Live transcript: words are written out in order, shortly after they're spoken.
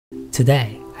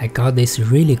Today, I got this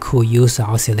really cool user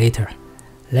oscillator.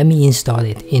 Let me install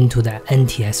it into the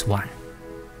NTS-1.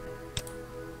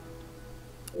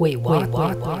 Wait, what?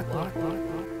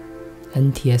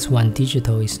 NTS-1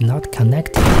 digital is not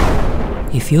connected.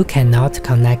 If you cannot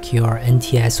connect your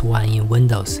NTS-1 in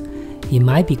Windows, it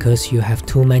might be because you have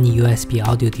too many USB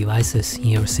audio devices in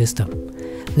your system.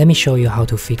 Let me show you how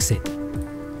to fix it.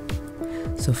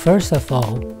 So first of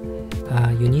all,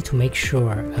 you need to make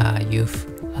sure you've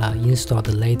installed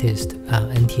the latest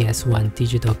NTS-1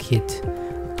 digital kit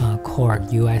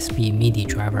Korg USB MIDI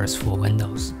drivers for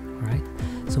Windows. Right?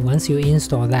 So once you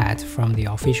install that from the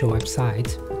official website,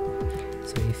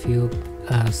 so if you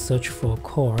search for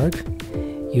Korg,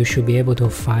 you should be able to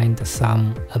find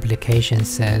some application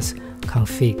says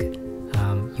config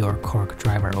your Korg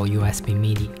driver or USB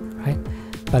MIDI, right?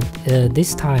 But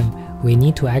this time we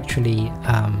need to actually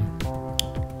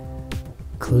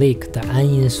click the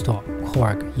uninstall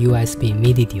Korg USB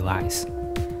MIDI device.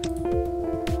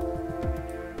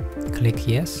 Click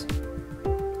yes.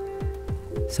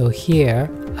 So here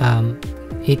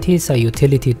it is a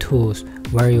utility tools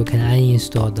where you can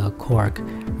uninstall the Korg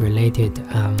related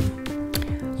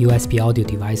USB audio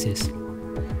devices.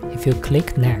 If you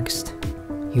click next,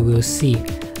 you will see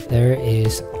there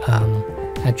is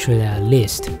actually a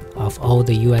list of all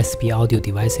the USB audio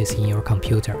devices in your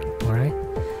computer. Alright,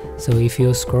 so if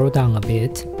you scroll down a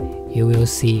bit, you will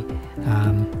see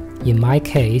in my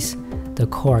case the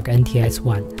Korg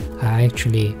NTS-1 are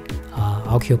actually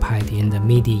occupied in the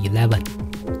MIDI 11.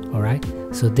 Alright,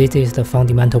 so this is the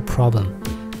fundamental problem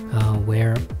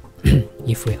where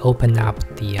if we open up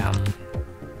the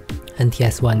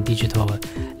NTS-1 digital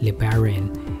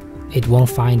librarian, it won't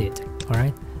find it.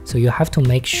 Alright, so you have to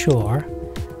make sure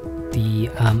the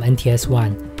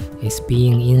NTS-1 is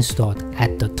being installed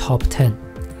at the top 10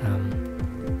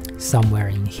 somewhere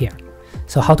in here.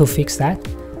 So how to fix that?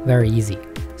 Very easy.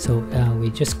 So we're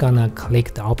just gonna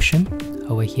click the option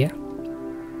over here,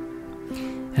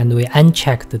 and we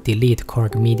uncheck the delete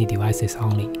Korg MIDI devices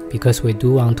only, because we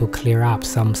do want to clear up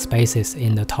some spaces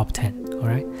in the top 10.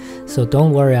 Alright, so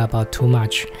don't worry about too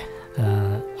much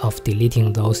of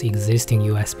deleting those existing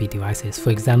USB devices.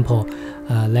 For example,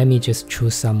 let me just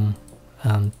choose some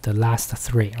the last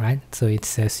three, right? So it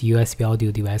says USB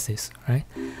audio devices, right?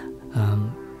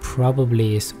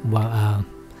 Probably is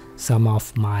some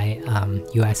of my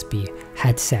USB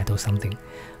headset or something.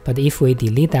 But if we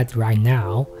delete that right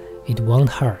now, it won't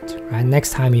hurt, right?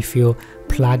 Next time if you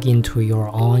plug into your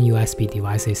own USB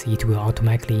devices, it will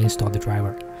automatically install the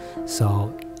driver.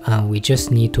 So we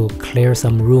just need to clear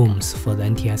some rooms for the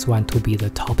NTS-1 to be the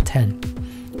top 10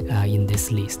 in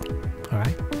this list.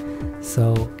 Alright,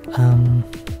 so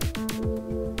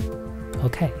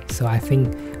okay, so I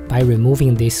think by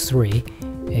removing these three,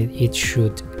 it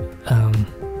should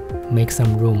make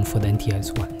some room for the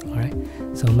NTS-1. Alright,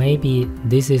 so maybe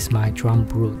this is my drum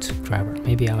brute driver.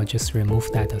 Maybe I'll just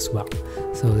remove that as well.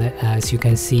 So that, as you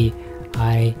can see,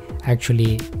 I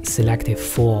actually selected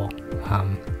 4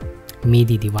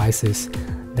 MIDI devices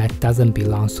that doesn't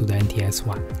belong to the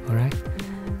NTS-1. Alright,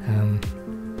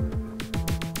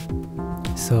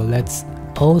 so let's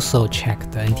also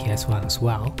check the NTS-1 as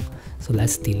well. So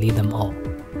let's delete them all.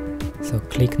 So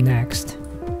click next.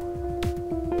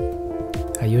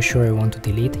 Are you sure you want to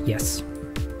delete? Yes.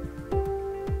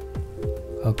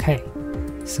 Okay,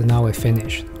 so now we're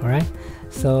finished. Alright,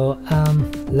 so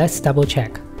let's double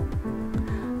check.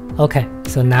 Okay,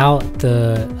 so now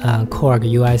the Korg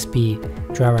USB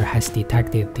driver has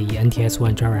detected the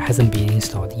NTS-1 driver hasn't been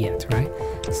installed yet, right?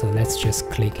 So let's just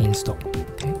click install,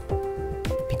 okay?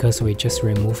 Because we just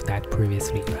removed that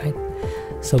previously, right?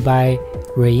 So by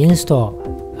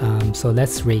reinstall, so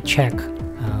let's recheck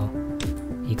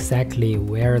exactly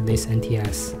where this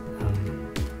NTS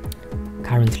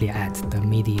currently at, the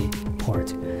MIDI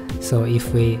port. So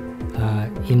if we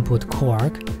input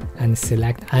Korg and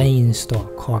select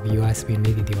uninstall Korg USB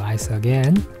MIDI device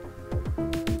again,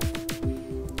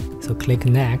 so click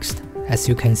next, as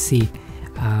you can see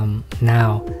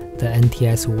now the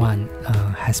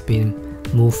NTS-1 has been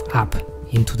moved up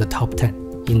into the top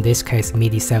 10, in this case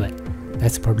MIDI 7.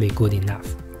 That's probably good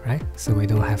enough, right? So we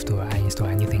don't have to uninstall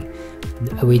anything.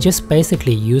 We just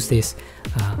basically use this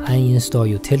uninstall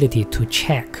utility to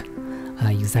check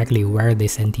exactly where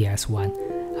this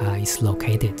NTS-1 is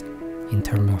located in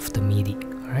terms of the MIDI.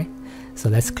 Alright, so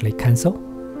let's click cancel.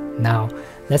 Now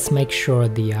let's make sure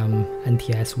the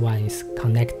NTS-1 is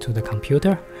connected to the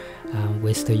computer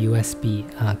with the USB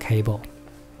cable.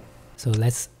 So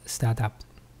let's start up.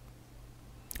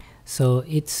 So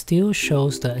it still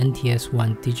shows the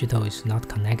NTS-1 digital is not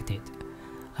connected.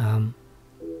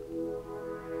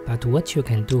 But what you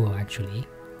can do actually,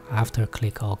 after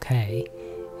click OK,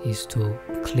 is to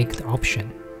click the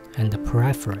option and the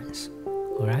preference.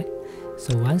 Alright,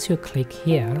 so once you click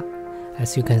here,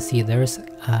 as you can see, there's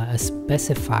a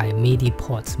specify MIDI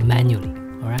ports manually.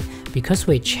 Alright, because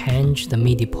we changed the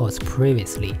MIDI ports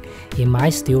previously, it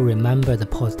might still remember the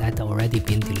ports that already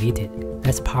been deleted.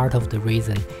 That's part of the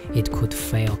reason it could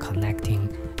fail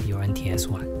connecting your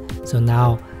NTS-1. So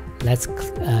now let's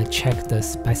check the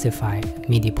specify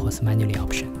MIDI ports manually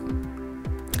option.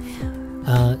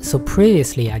 So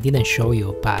previously I didn't show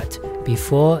you, but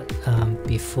before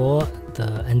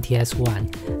the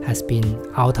NTS-1 has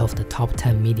been out of the top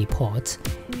 10 MIDI ports,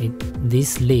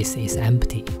 this list is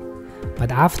empty.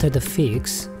 But after the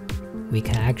fix, we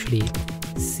can actually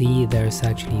see there's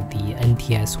actually the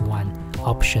NTS-1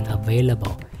 option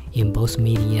available in both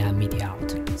MIDI in and MIDI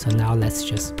out. So now let's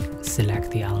just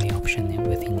select the only option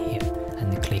within here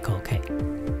and click OK.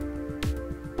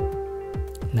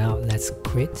 Now let's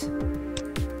quit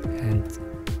and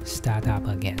start up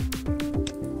again.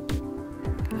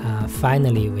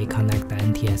 Finally, we connect the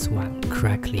NTS-1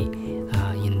 correctly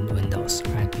in Windows,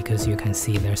 right? Because you can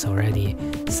see there's already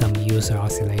some user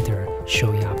oscillator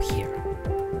showing up here.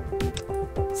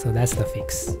 So that's the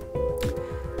fix.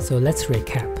 So let's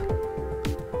recap.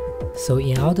 So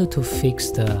in order to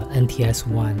fix the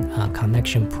NTS-1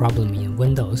 connection problem in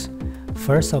Windows,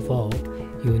 first of all,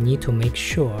 you need to make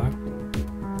sure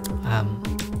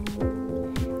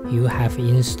you have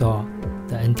installed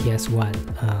the NTS-1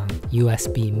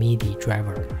 USB MIDI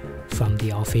driver from the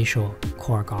official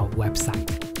Korg website.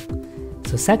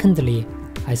 So secondly,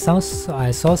 I saw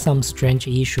some strange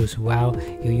issues while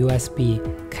your USB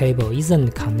cable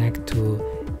isn't connected to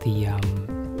the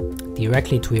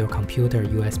directly to your computer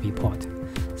USB port.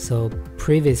 So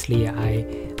previously I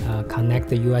connect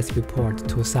the USB port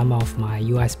to some of my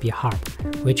USB hub,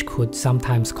 which could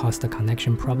sometimes cause the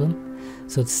connection problem.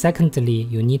 So secondly,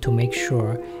 you need to make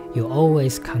sure you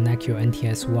always connect your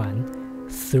NTS-1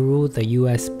 through the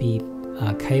USB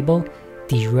cable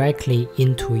directly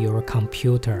into your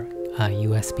computer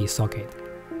USB socket.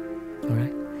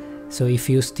 Alright. So if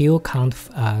you still can't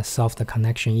solve the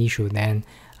connection issue, then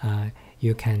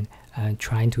you can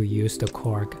try to use the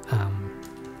Korg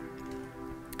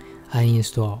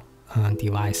uninstall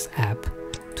device app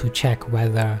to check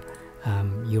whether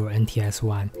your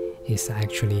NTS-1 is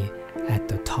actually at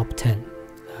the top 10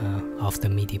 of the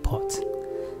MIDI ports.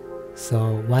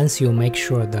 So once you make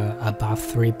sure the above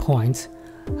 3 points,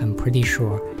 I'm pretty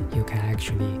sure you can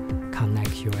actually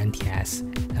connect your NTS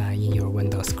in your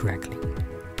Windows correctly.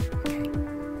 Okay.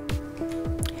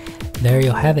 There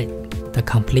you have it, the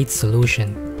complete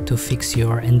solution to fix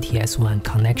your NTS-1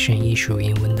 connection issue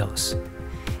in Windows.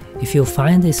 If you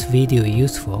find this video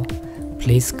useful,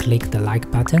 please click the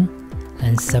like button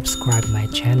and subscribe my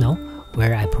channel,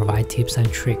 where I provide tips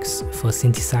and tricks for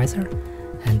synthesizer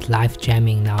and live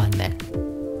jamming now and then.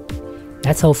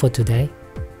 That's all for today,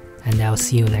 and I'll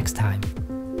see you next time.